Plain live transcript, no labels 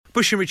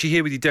Bush and Richie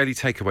here with your Daily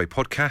Takeaway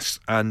podcast,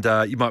 and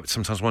you might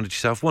sometimes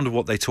wonder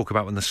what they talk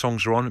about when the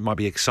songs are on. It might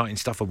be exciting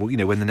stuff, or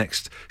when the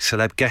next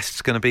celeb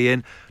guest's going to be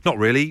in. Not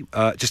really.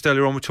 Just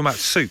earlier on, we were talking about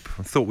soup.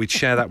 I thought we'd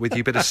share that with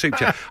you, a bit of soup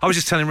chat. I was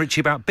just telling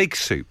Richie about Big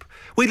Soup.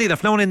 Weirdly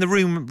enough, no one in the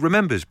room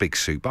remembers Big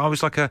Soup, but I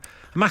was like a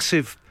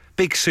massive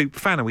Big Soup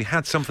fan, and we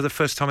had some for the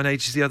first time in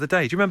ages the other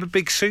day. Do you remember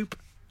Big Soup?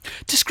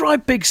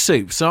 Describe Big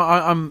Soup. So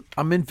I'm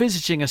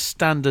envisaging a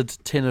standard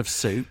tin of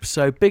soup.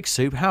 So Big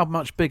Soup, how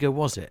much bigger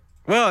was it?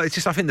 Well, I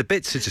think the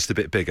bits are just a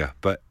bit bigger,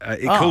 but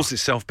it calls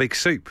itself Big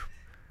Soup.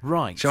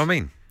 Right. Do you know what I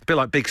mean? A bit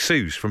like Big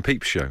Sue's from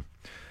Peep's Show.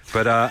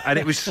 But, and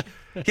it was,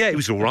 it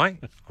was all right.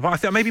 I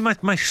think maybe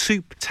my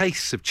soup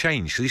tastes have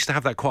changed. I used to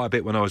have that quite a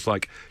bit when I was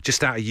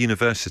just out of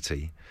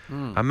university.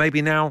 And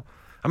maybe now,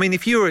 I mean,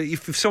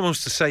 if someone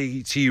was to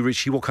say to you,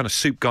 Richie, what kind of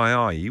soup guy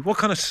are you? What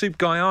kind of soup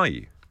guy are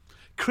you?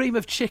 Cream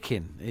of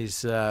chicken is...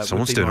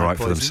 Someone's doing all right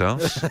for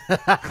themselves.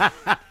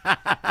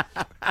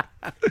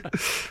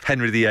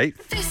 Henry VIII.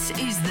 This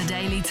is the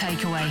Daily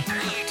Takeaway.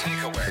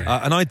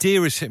 An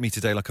idea has hit me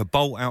today like a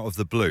bolt out of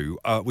the blue.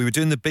 We were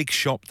doing the big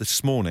shop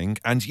this morning,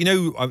 and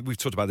we've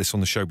talked about this on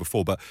the show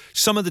before, but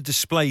some of the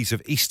displays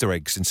of Easter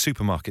eggs in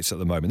supermarkets at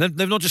the moment,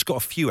 they've not just got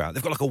a few out,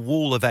 they've got like a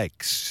wall of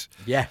eggs.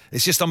 Yeah.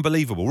 It's just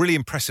unbelievable. Really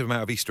impressive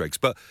amount of Easter eggs.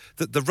 But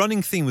the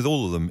running theme with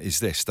all of them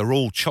is this. They're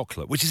all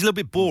chocolate, which is a little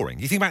bit boring.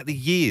 You think about the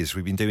years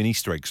we've been doing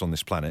Easter eggs on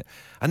this planet,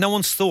 and no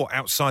one's thought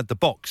outside the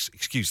box,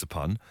 excuse the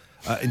pun,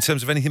 in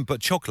terms of anything but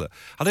chocolate.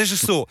 And I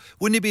just thought,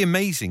 wouldn't it be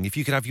amazing if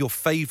you could have your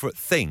favourite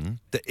thing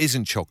that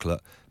isn't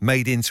chocolate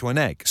made into an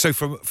egg? So,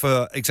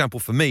 for example,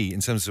 for me,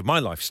 in terms of my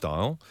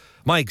lifestyle,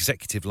 my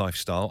executive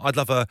lifestyle, I'd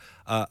love a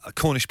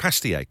Cornish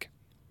pasty egg.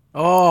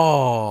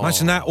 Oh.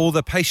 Imagine that, all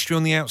the pastry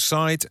on the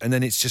outside, and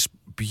then it's just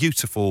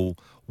beautiful,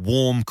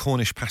 warm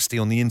Cornish pasty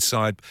on the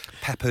inside,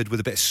 peppered with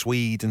a bit of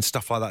swede and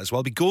stuff like that as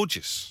well. It'd be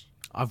gorgeous.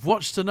 I've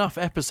watched enough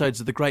episodes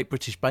of The Great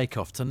British Bake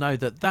Off to know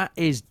that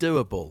is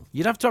doable.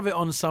 You'd have to have it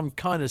on some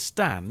kind of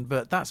stand,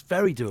 but that's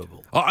very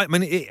doable. I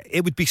mean,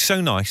 it would be so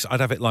nice.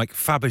 I'd have it like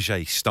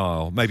Fabergé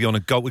style, maybe on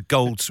with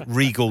gold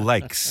regal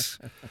legs,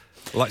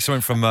 like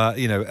something from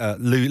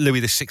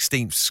Louis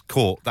XVI's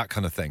court, that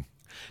kind of thing.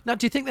 Now,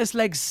 do you think there's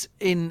legs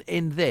in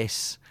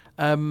this?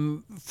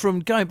 From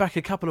going back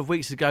a couple of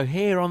weeks ago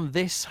here on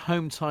this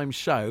Home Time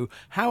show,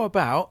 how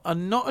about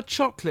not a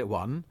chocolate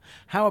one?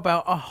 How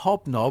about a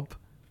hobnob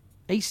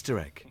Easter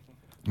egg?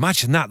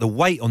 Imagine that. The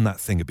weight on that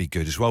thing would be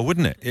good as well,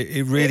 wouldn't it?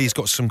 It really has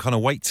got some kind of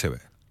weight to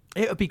it.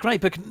 It would be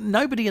great, but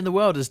nobody in the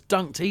world has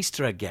dunked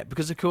Easter egg yet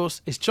because, of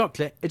course, it's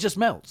chocolate. It just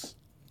melts.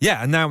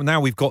 Yeah, and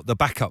now we've got the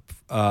backup,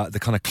 the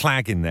kind of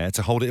clag in there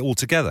to hold it all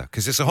together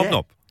because it's a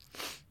hobnob. Yeah.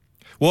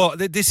 Well,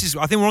 this is.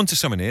 I think we're onto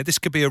something here. This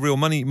could be a real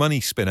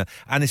money spinner,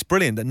 and it's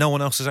brilliant that no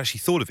one else has actually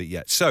thought of it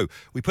yet. So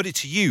we put it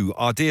to you,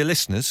 our dear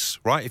listeners,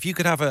 right? If you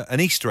could have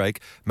an Easter egg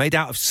made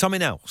out of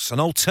something else, an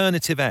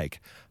alternative egg,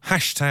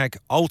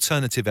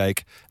 #alternative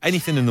egg,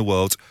 anything in the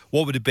world,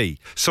 what would it be?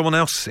 Someone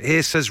else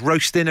here says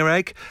roast dinner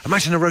egg.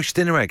 Imagine a roast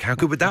dinner egg. How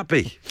good would that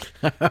be?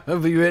 That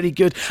would be really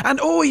good. And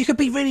you could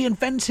be really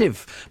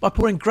inventive by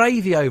pouring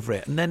gravy over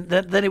it, and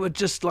then it would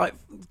just like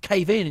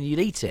cave in and you'd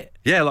eat it.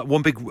 Yeah, like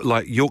one big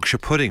Yorkshire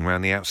pudding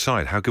around the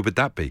outside. How good would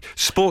that be?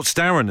 Sports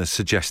Darren has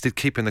suggested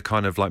keeping the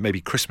kind of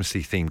maybe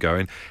Christmassy theme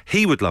going.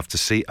 He would love to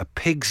see a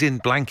pigs in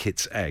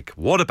blankets egg.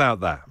 What about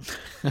that?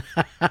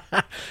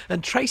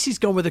 And Tracy's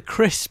gone with a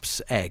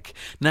crisps egg.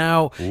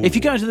 Now, if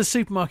you go into the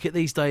supermarket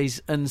these days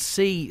and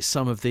see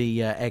some of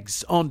the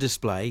eggs on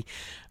display,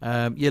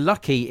 you're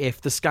lucky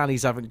if the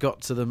scallies haven't got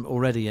to them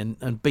already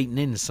and beaten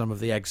in some of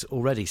the eggs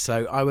already.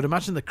 So I would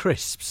imagine the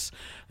crisps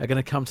are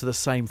going to come to the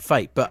same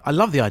fate. But I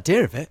love the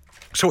idea of it.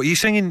 So what are you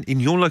saying in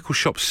your local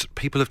shops,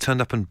 people have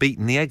turned up and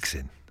beaten the eggs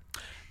in?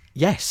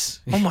 Yes.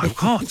 Oh, my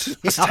God.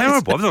 That's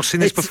terrible. I've not seen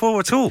this before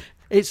at all.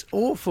 It's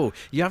awful.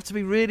 You have to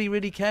be really,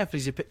 really careful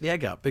as you pick the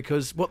egg up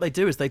because what they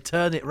do is they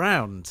turn it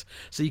round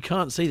so you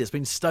can't see that it's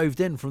been stoved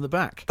in from the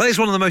back. That is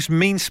one of the most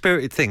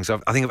mean-spirited things I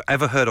think I've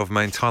ever heard of in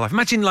my entire life.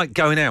 Imagine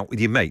going out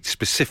with your mates,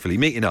 specifically,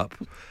 meeting up,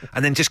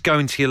 and then just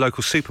going to your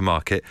local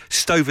supermarket,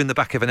 stoving the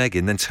back of an egg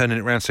in, then turning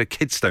it around so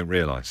kids don't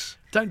realise.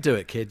 Don't do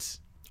it, kids.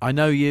 I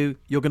know you.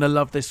 You're going to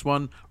love this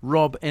one.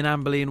 Rob in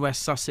Amberley in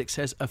West Sussex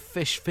says a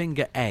fish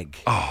finger egg.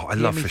 Oh, I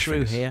love fish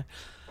fingers. Here.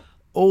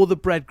 All the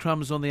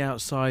breadcrumbs on the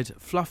outside,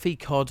 fluffy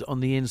cod on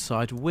the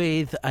inside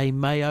with a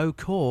mayo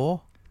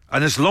core.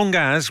 And as long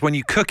as, when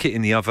you cook it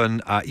in the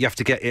oven, you have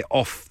to get it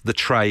off the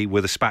tray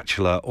with a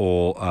spatula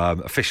or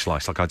a fish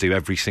slice, like I do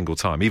every single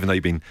time, even though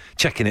you've been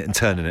checking it and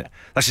turning it.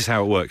 That's just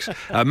how it works.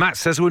 Matt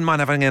says, I wouldn't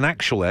mind having an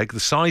actual egg the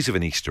size of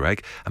an Easter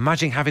egg.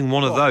 Imagine having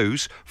one of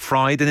those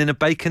fried and in a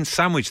bacon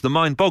sandwich. The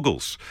mind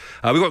boggles.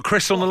 We've got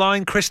Chris on the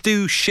line. Chris,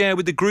 do share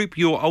with the group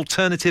your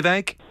alternative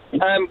egg.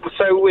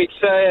 So it's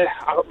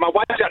my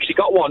wife's actually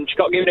got one. She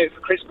got given it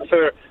for Christmas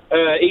for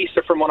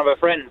Easter from one of her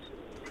friends.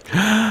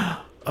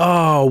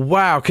 Oh,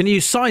 wow. Can you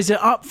size it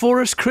up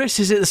for us, Chris?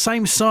 Is it the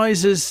same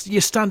size as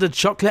your standard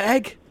chocolate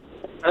egg?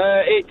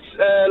 It's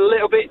a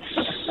little bit...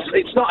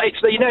 It's not...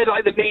 It's,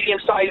 like the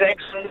medium-sized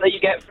eggs that you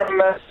get from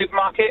a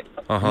supermarket.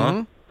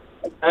 Uh-huh.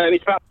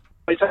 It's about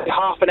it's only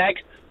half an egg,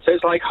 so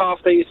it's like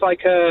half the. It's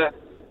like a.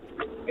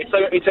 It's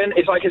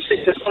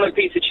a solid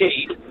piece of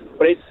cheese,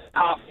 but it's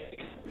half.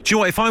 Do you know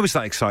what? If I was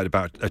that excited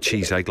about a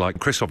cheese egg, like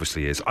Chris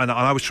obviously is, and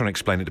I was trying to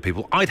explain it to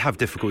people, I'd have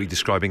difficulty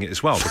describing it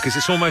as well, because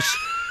it's almost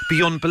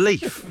beyond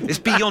belief. It's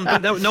beyond.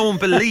 No one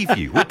believe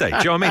you, would they? Do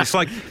you know what I mean? It's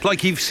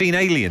like you've seen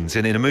Aliens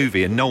in a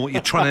movie, and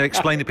you're trying to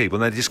explain to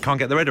people, and they just can't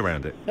get their head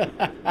around it.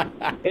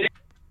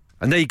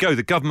 And there you go.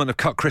 The government have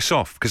cut Chris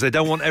off because they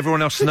don't want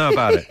everyone else to know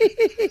about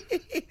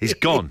it. He's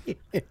gone.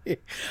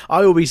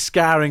 I will be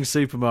scouring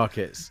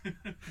supermarkets.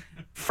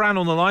 Fran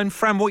on the line.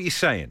 Fran, what are you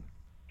saying?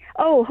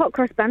 Oh, hot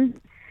cross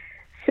bun.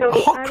 So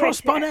A hot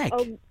cross bun egg?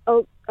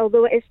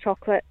 Although it is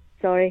chocolate,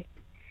 sorry.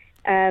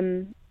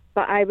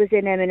 But I was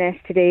in M&S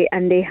today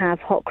and they have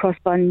hot cross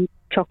bun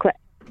chocolate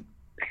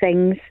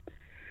things.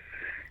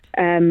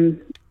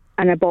 And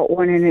I bought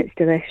one and it's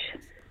delish.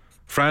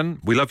 Fran,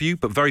 we love you,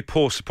 but very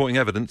poor supporting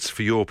evidence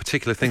for your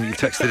particular thing that you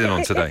texted in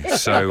on today.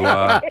 So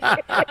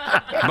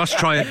must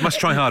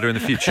try harder in the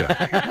future.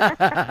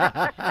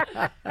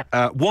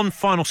 One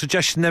final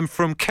suggestion then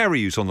from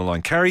Kerry, who's on the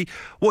line. Kerry,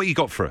 what you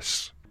got for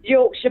us?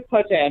 Yorkshire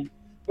pudding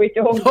with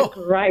all the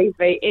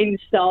gravy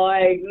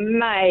inside,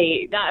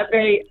 mate. That'd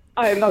be,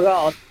 oh my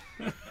God.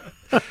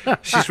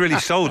 She's really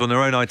sold on her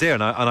own idea,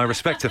 and I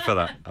respect her for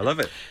that. I love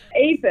it.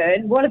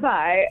 Even, what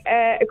about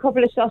a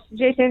couple of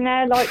sausages in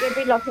there? Like, there'd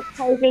be like a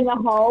cove in the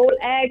whole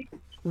egg.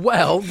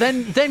 Well,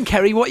 then,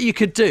 Kerry, what you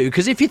could do,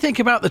 because if you think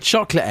about the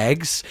chocolate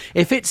eggs,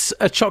 if it's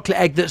a chocolate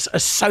egg that's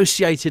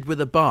associated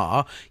with a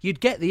bar, you'd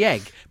get the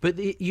egg, but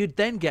you'd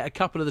then get a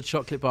couple of the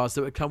chocolate bars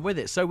that would come with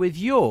it. So with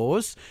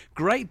yours,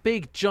 great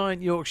big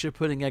giant Yorkshire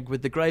pudding egg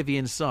with the gravy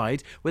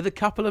inside, with a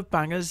couple of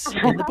bangers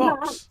in the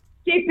box.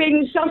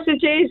 Dipping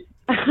sausages.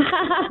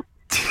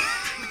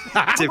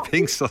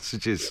 Dipping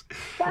sausages.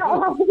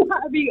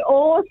 That'd be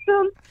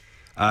awesome.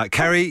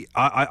 Kerry,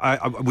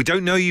 we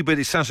don't know you, but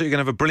it sounds like you're going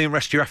to have a brilliant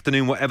rest of your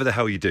afternoon, whatever the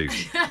hell you do.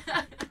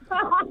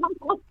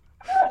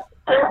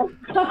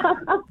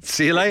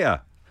 See you later.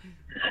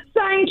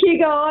 Thank you,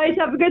 guys.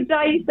 Have a good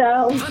day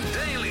yourself. The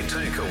Daily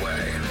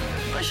Takeaway.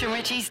 Bush and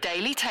Richie's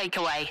Daily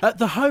Takeaway. At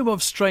the home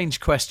of strange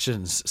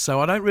questions,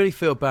 so I don't really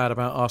feel bad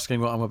about asking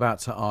what I'm about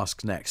to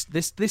ask next.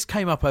 This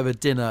came up over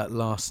dinner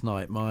last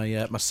night.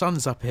 My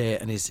son's up here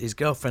and his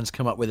girlfriend's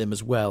come up with him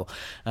as well,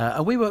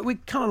 and we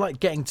kind of like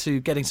getting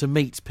to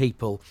meet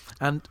people.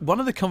 And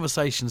one of the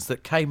conversations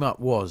that came up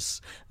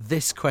was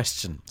this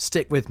question.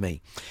 Stick with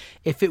me.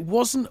 If it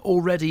wasn't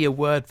already a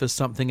word for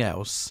something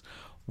else,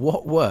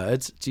 what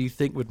word do you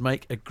think would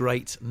make a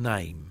great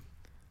name?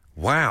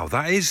 Wow,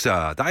 that is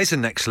a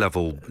next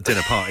level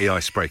dinner party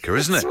icebreaker,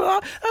 isn't it?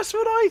 That's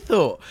what I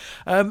thought.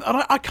 And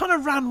I kind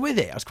of ran with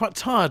it. I was quite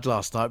tired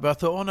last night, but I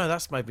thought, oh no,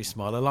 that's made me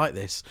smile. I like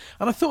this.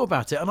 And I thought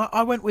about it, and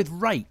I went with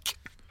rake.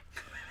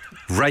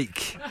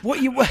 Rake. Well,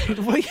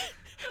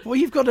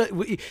 you've got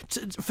to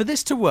for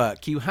this to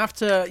work, you have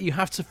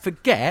to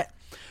forget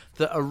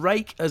that a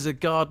rake as a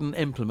garden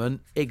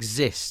implement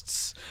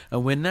exists,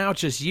 and we're now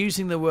just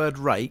using the word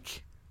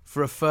rake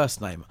for a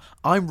first name.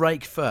 I'm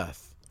Rake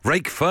Firth.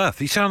 Rake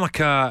Firth. You sound like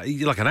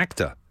an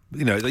actor.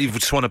 You know, you've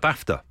just won a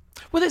BAFTA.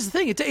 Well, that's the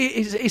thing.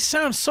 It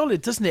sounds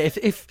solid, doesn't it?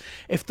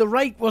 If the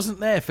rake wasn't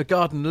there for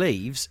garden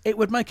leaves, it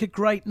would make a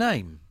great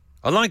name.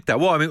 I like that.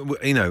 Well, I mean,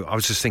 you know, I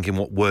was just thinking,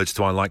 what words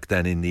do I like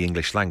then in the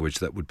English language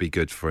that would be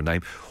good for a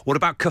name? What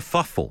about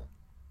kerfuffle?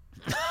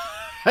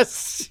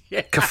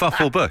 Yeah.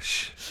 Kerfuffle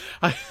Bush.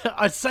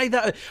 I'd say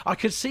that I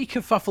could see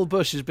Kerfuffle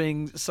Bush as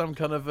being some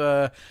kind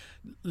of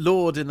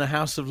lord in the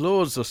House of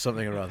Lords or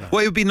something or other.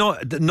 Well, it would be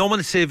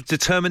nominative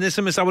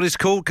determinism, is that what it's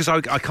called? Because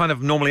I kind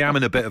of normally am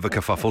in a bit of a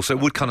kerfuffle, so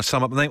it would kind of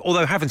sum up the name.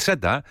 Although, having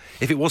said that,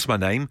 if it was my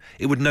name,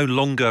 it would no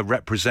longer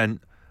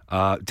represent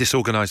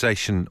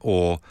disorganisation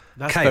or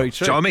That's chaos. very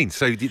true. Do you know what I mean?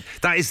 So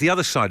that is the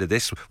other side of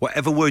this.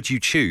 Whatever word you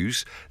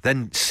choose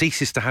then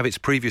ceases to have its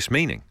previous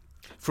meaning.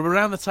 From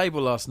around the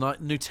table last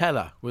night,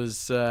 Nutella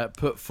was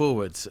put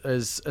forward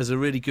as a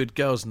really good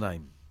girl's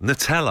name.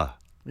 Nutella.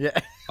 Yeah.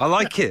 I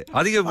like it.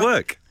 I think it would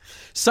work.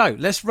 So,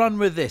 let's run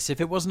with this.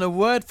 If it wasn't a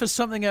word for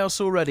something else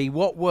already,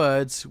 what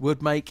words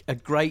would make a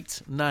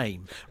great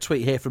name?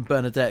 Tweet here from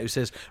Bernadette who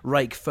says,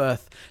 Rake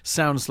Firth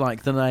sounds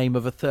like the name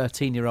of a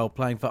 13-year-old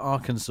playing for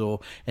Arkansas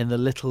in the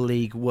Little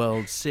League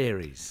World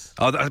Series.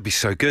 Oh, that'd be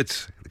so good.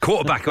 The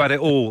quarterback who had it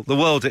all, the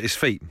world at his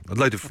feet. A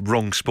load of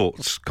wrong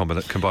sports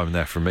combined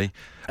there from me.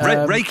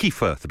 Reiki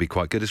Firth would be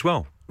quite good as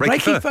well.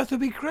 Reiki Firth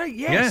would be great,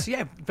 yes.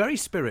 Yeah, very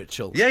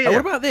spiritual. Yeah.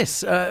 What about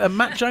this?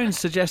 Matt Jones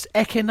suggests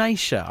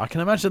Echinacea. I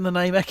can imagine the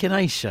name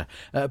Echinacea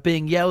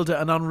being yelled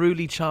at an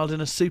unruly child in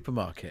a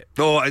supermarket.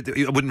 Oh, I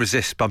wouldn't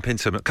resist bump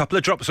into him. A couple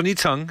of drops on your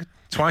tongue,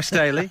 twice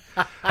daily.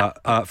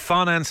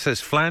 Farnan says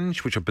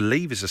flange, which I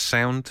believe is a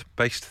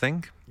sound-based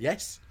thing.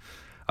 Yes.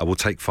 We'll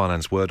take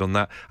Farnan's word on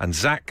that. And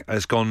Zach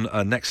has gone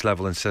next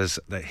level and says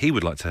that he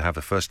would like to have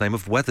the first name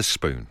of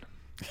Weatherspoon.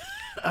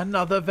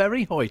 Another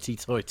very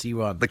hoity-toity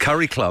one. The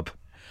Curry Club.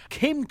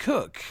 Kim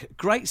Cook,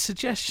 great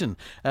suggestion,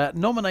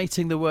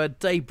 nominating the word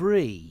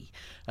debris.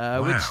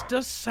 Which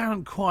does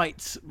sound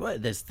quite... Well,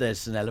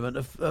 there's an element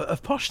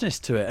of poshness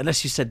to it,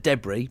 unless you said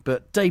debris,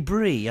 but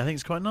debris, I think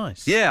it's quite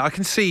nice. Yeah, I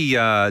can see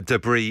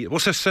Debris.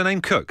 What's her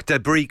surname? Cook.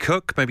 Debris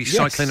Cook, maybe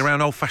cycling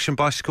around old-fashioned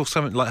bicycle,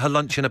 something like her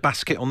lunch in a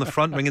basket on the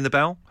front, ringing the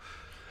bell.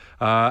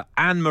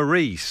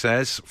 Anne-Marie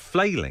says,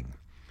 flailing.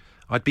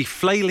 I'd be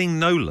flailing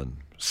Nolan.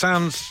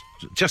 Sounds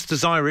just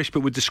as Irish,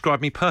 but would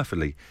describe me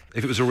perfectly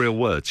if it was a real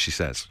word, she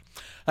says.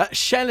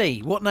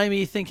 Shelley, what name are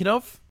you thinking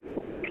of?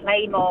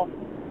 Claymore.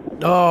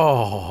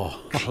 Oh,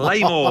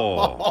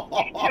 Claymore.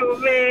 It's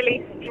a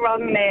really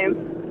strong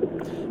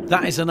name.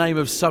 that is a name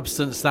of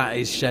substance, that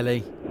is,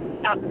 Shelley.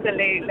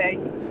 Absolutely.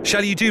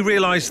 Shelley, you do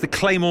realise the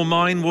Claymore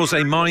mine was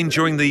a mine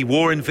during the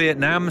war in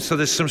Vietnam, so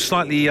there's some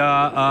slightly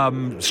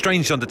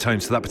strange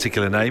undertones to that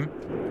particular name.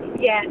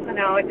 Yes, I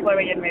know. It's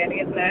worrying, really,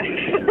 isn't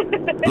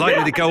it?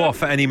 Likely to go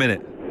off at any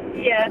minute.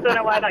 Yeah, I don't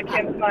know why that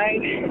came to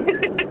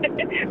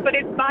mind. But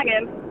it's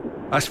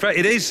banging. That's fair.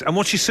 It is. And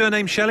what's your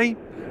surname, Shelley?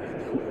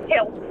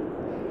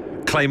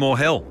 Hill. Claymore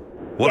Hill.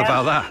 What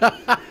Yeah. about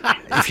that?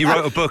 If you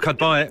wrote a book, I'd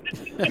buy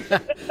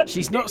it.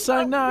 She's not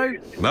saying no.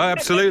 No,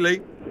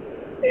 absolutely.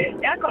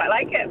 Yeah, I quite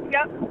like it.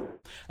 Yeah.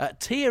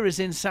 Tia is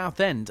in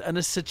Southend and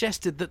has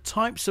suggested that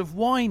types of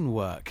wine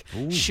work.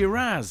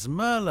 Shiraz,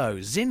 Merlot,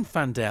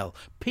 Zinfandel,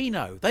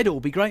 Pinot. They'd all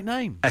be great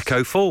names.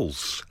 Echo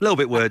Falls. A little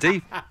bit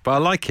wordy, but I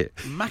like it.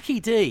 Mackie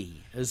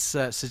D has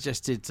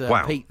suggested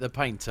Wow. Pete the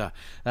Painter,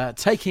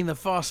 taking the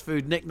fast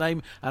food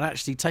nickname and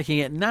actually taking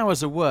it now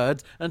as a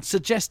word and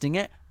suggesting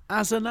it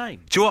as a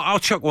name. Do you know what? I'll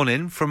chuck one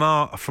in from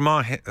our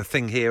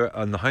thing here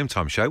on the Home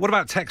Time Show. What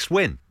about Text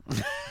Win?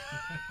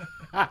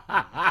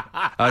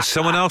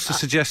 Someone else has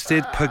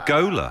suggested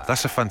Pergola.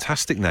 That's a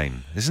fantastic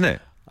name, isn't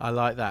it? I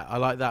like that. I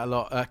like that a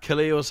lot.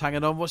 Khalil's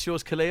hanging on. What's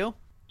yours, Khalil?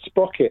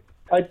 Sprocket.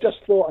 I just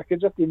thought I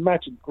could just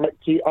imagine,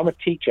 I'm a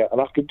teacher,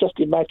 and I could just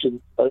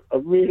imagine a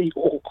really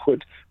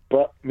awkward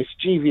but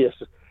mischievous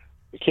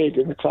kid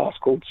in the class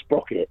called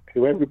Sprocket,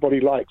 who everybody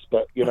likes,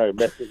 but,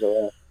 messes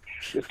around.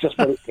 It's just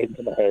what it came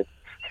to my head.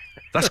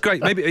 That's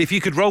great. Maybe if you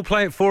could role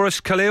play it for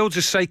us, Khalil,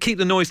 just say, keep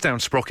the noise down,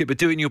 Sprocket, but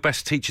do it in your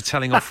best teacher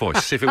telling off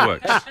voice, see if it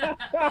works.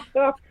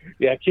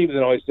 Yeah, keep the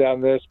noise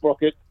down there,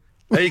 Sprocket.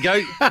 There you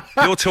go.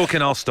 You're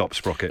talking, I'll stop,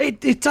 Sprocket.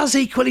 It does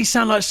equally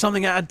sound like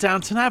something out of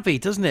Downton Abbey,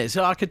 doesn't it?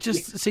 So I could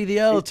just see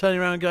the Earl turning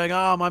around and going,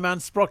 my man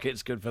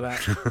Sprocket's good for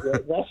that. Yeah,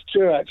 that's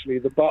true, actually,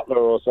 the butler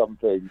or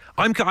something.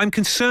 I'm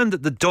concerned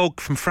that the dog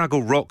from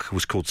Fraggle Rock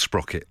was called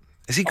Sprocket.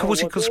 Was he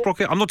called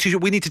Sprocket? I'm not too sure.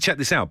 We need to check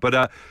this out,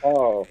 but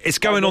it's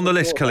going on the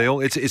list,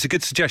 Khalil. It's a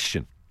good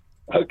suggestion.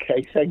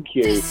 Okay, thank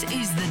you. This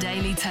is the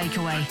Daily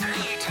Takeaway.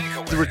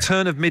 The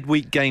return of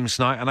midweek games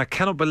night, and I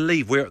cannot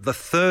believe we're at the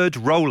third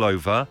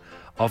rollover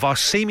of our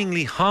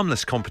seemingly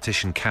harmless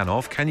competition, Can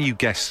Of. Can you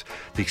guess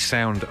the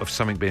sound of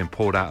something being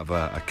poured out of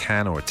a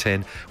can or a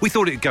tin? We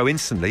thought it would go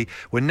instantly.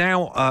 We're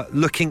now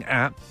looking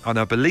at, and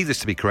I believe this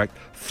to be correct,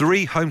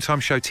 3 Home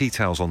Time Show tea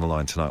towels on the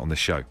line tonight on this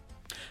show.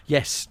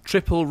 Yes,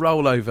 triple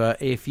rollover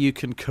if you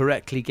can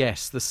correctly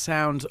guess the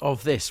sound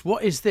of this.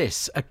 What is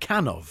this? A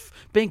can of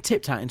being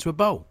tipped out into a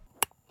bowl.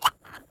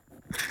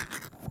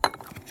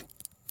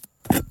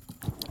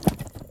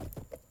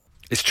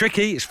 It's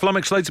tricky. It's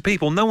flummoxed loads of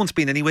people. No one's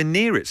been anywhere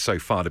near it so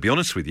far, to be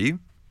honest with you.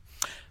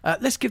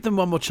 Let's give them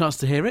one more chance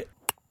to hear it.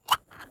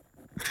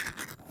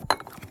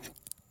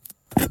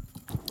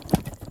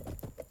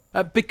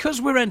 Because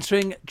we're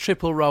entering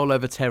triple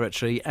rollover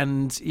territory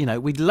and,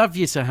 we'd love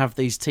you to have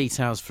these tea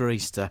towels for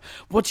Easter.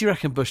 What do you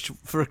reckon, Bush,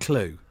 for a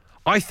clue?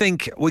 I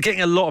think we're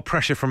getting a lot of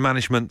pressure from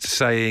management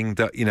saying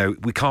that,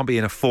 we can't be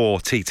in a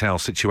 4 tea towel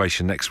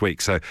situation next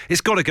week. So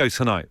it's got to go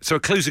tonight. So a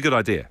clue's a good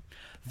idea.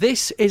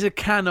 This is a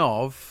can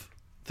of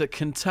that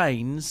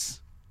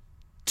contains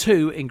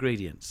 2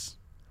 ingredients.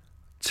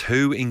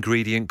 2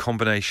 ingredient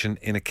combination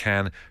in a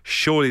can.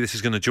 Surely this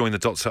is going to join the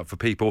dots up for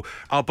people.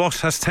 Our boss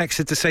has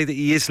texted to say that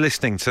he is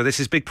listening, so this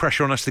is big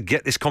pressure on us to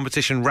get this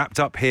competition wrapped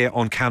up here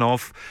on Can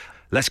Of.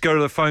 Let's go to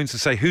the phones and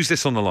say, who's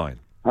this on the line?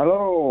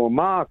 Hello,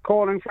 Mark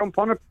calling from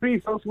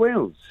Pontypridd, South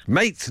Wales.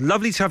 Mate,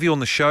 lovely to have you on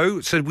the show.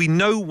 So we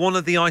know one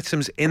of the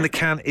items in the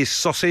can is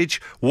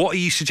sausage. What are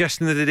you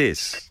suggesting that it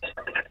is?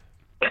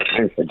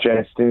 I'm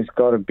suggesting it's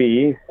got to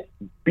be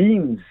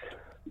beans.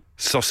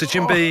 Sausage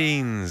and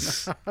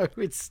beans. No,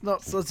 it's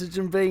not sausage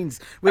and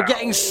beans. We're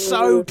getting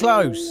so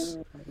close.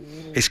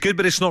 It's good,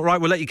 but it's not right.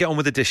 We'll let you get on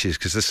with the dishes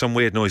because there's some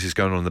weird noises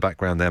going on in the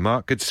background there,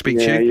 Mark. Good to speak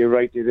to you. Yeah, you're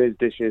right. It is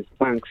dishes.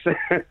 Thanks.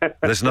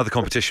 There's another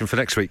competition for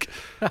next week.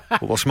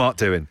 What's Mark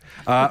doing?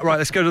 Right,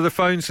 let's go to the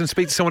phones and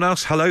speak to someone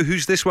else. Hello,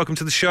 who's this? Welcome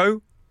to the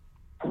show.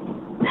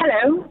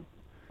 Hello.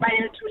 My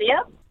name is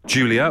Julia.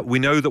 Julia, we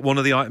know that one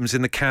of the items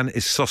in the can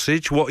is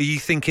sausage. What are you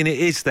thinking it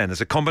is then?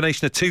 As a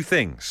combination of 2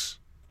 things.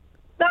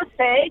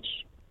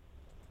 Sausage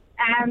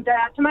and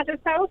tomato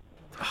sauce.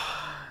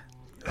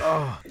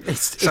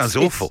 Sounds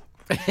awful.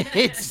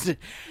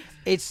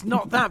 It's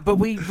not that, but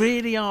we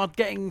really are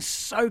getting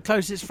so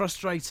close, it's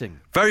frustrating.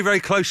 Very, very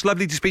close.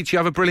 Lovely to speak to you.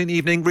 Have a brilliant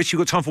evening. Rich, you've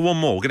got time for one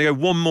more. We're going to go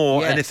one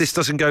more, and if this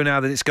doesn't go now,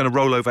 then it's going to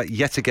roll over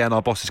yet again.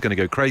 Our boss is going to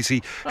go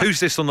crazy. Who's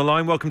this on the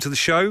line? Welcome to the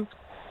show.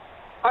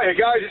 Hi,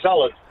 guys. It's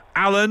Alan.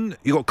 Alan,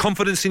 you got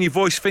confidence in your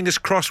voice, fingers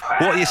crossed.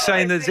 What are you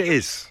saying that it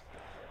is?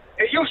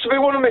 It used to be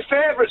one of my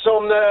favourites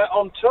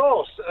on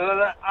toast,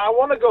 and I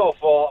want to go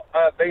for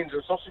beans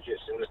and sausages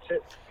in the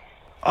tip.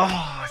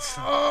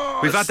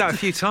 We've had that a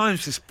few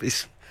times.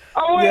 It's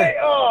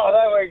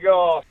there we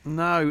go.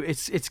 No,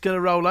 it's going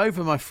to roll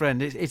over, my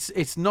friend.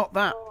 It's not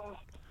that.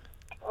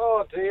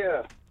 Oh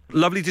dear.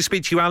 Lovely to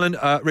speak to you, Alan.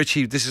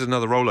 Richie, this is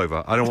another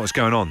rollover. I don't know what's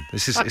going on.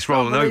 It's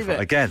rolling over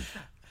again.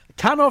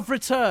 Canov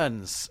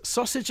returns.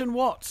 Sausage and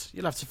what?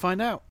 You'll have to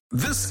find out.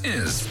 This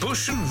is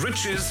Bush and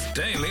Rich's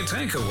Daily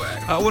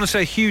Takeaway. I want to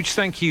say a huge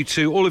thank you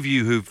to all of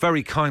you who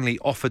very kindly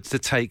offered to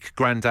take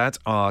Grandad,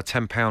 our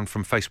 £10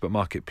 from Facebook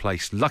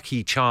Marketplace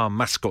Lucky Charm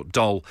mascot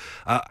doll,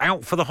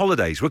 out for the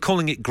holidays. We're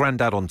calling it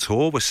Grandad on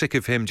Tour. We're sick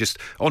of him just,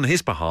 on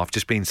his behalf,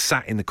 just being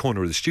sat in the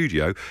corner of the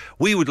studio.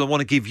 We would want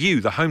to give you,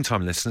 the Home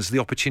Time listeners, the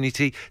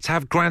opportunity to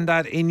have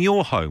Grandad in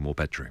your home or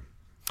bedroom.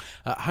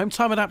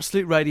 Hometime at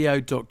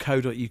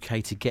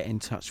absoluteradio.co.uk to get in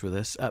touch with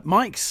us.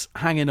 Mike's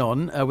hanging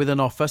on with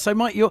an offer. So,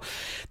 Mike,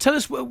 tell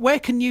us, where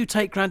can you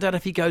take Grandad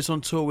if he goes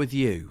on tour with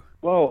you?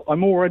 Well,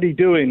 I'm already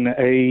doing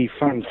a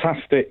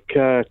fantastic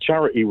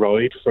charity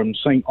ride from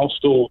St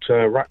Austell to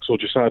Wraxall,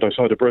 just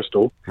outside of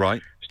Bristol.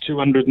 Right. It's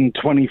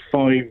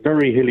 225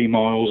 very hilly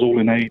miles, all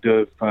in aid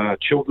of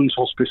Children's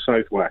Hospice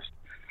Southwest.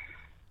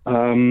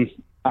 And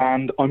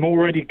I'm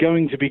already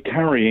going to be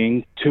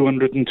carrying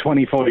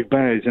 225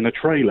 bears in a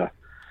trailer.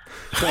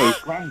 So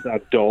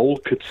Grandad doll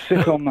could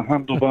sit on the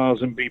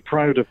handlebars and be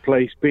proud of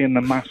place being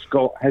the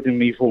mascot heading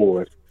me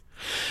forward.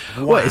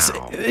 Wow. Well,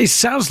 it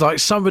sounds like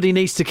somebody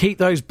needs to keep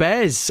those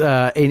bears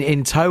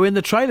in tow in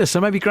the trailer. So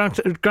maybe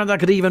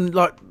Grandad could even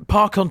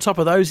park on top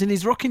of those in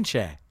his rocking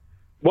chair.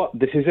 Well,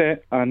 this is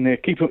it, and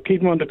keep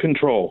them under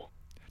control.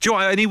 Do you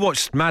know, I only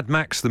watched Mad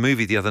Max, the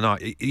movie, the other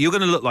night. You're going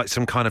to look like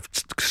some kind of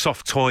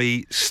soft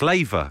toy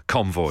slaver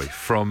convoy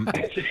from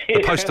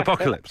the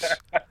post-apocalypse.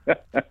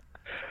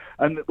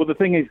 And well, the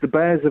thing is, the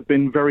bears have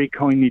been very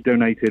kindly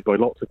donated by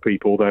lots of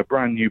people. They're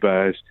brand new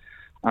bears.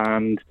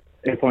 And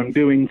if I'm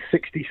doing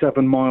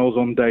 67 miles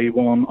on day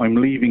one, I'm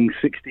leaving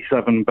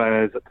 67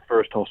 bears at the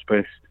first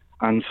hospice,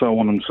 and so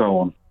on and so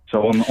on.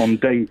 So on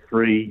day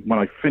 3, when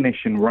I finish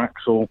in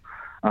Wraxall,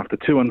 after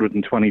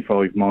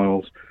 225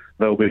 miles,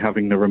 they'll be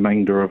having the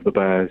remainder of the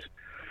bears.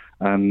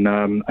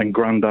 And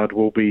Grandad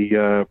will be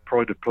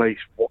pride of place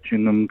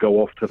watching them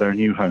go off to their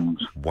new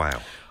homes.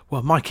 Wow.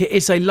 Well, Mike, it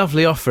is a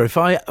lovely offer. If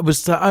I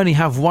was to only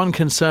have one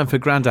concern for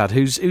Grandad,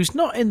 who's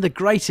not in the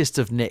greatest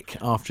of nick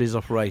after his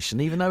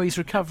operation, even though he's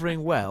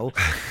recovering well,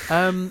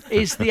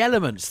 is the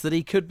elements that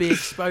he could be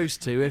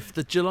exposed to if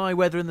the July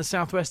weather in the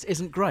southwest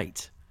isn't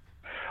great.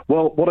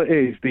 Well, what it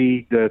is,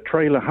 the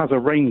trailer has a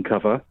rain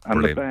cover, and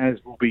Brilliant. The bears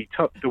will be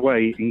tucked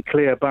away in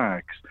clear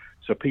bags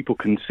so people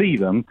can see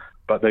them,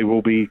 but they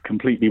will be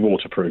completely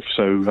waterproof.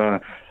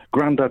 So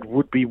Grandad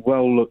would be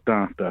well looked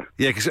after.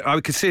 Yeah, because I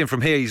could see him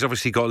from here. He's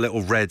obviously got a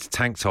little red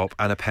tank top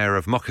and a pair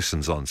of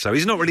moccasins on. So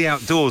he's not really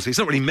outdoors. It's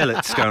not really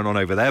millets going on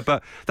over there,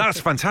 but that's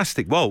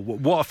fantastic. Well,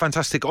 what a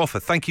fantastic offer.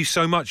 Thank you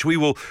so much.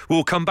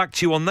 We'll come back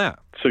to you on that.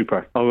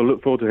 Super. I will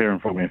look forward to hearing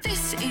from you.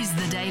 This is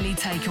the Daily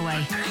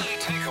Takeaway.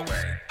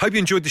 Hope you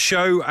enjoyed the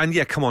show. And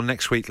yeah, come on,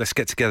 next week, let's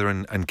get together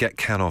and get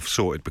Canov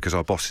sorted because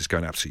our boss is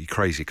going absolutely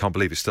crazy. Can't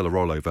believe it's still a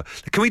rollover.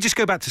 Can we just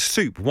go back to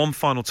soup one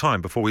final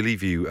time before we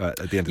leave you at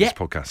the end of this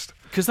podcast?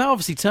 Because that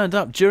obviously turned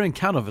up during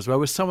Canov as well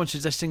with someone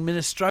suggesting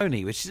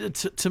minestrone, which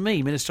to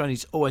me,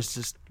 minestrone always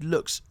just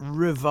looks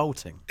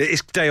revolting.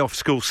 It's day off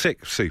school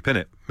sick soup, isn't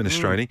it?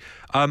 Minestrone.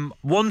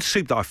 One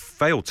soup that I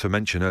failed to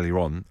mention earlier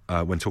on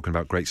when talking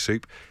about great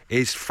soup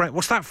is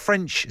what's that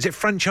French? Is it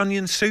French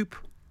onion soup?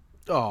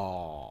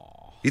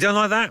 Oh, you don't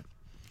like that?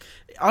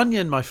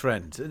 Onion, my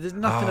friend. There's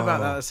nothing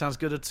about that sounds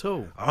good at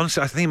all.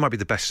 Honestly, I think it might be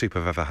the best soup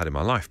I've ever had in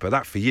my life. But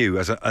that for you,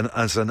 as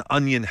an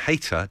onion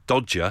hater,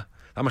 dodger,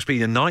 that must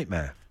be a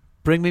nightmare.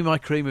 Bring me my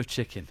cream of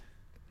chicken.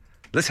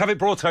 Let's have it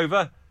brought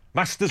over.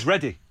 Master's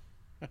ready.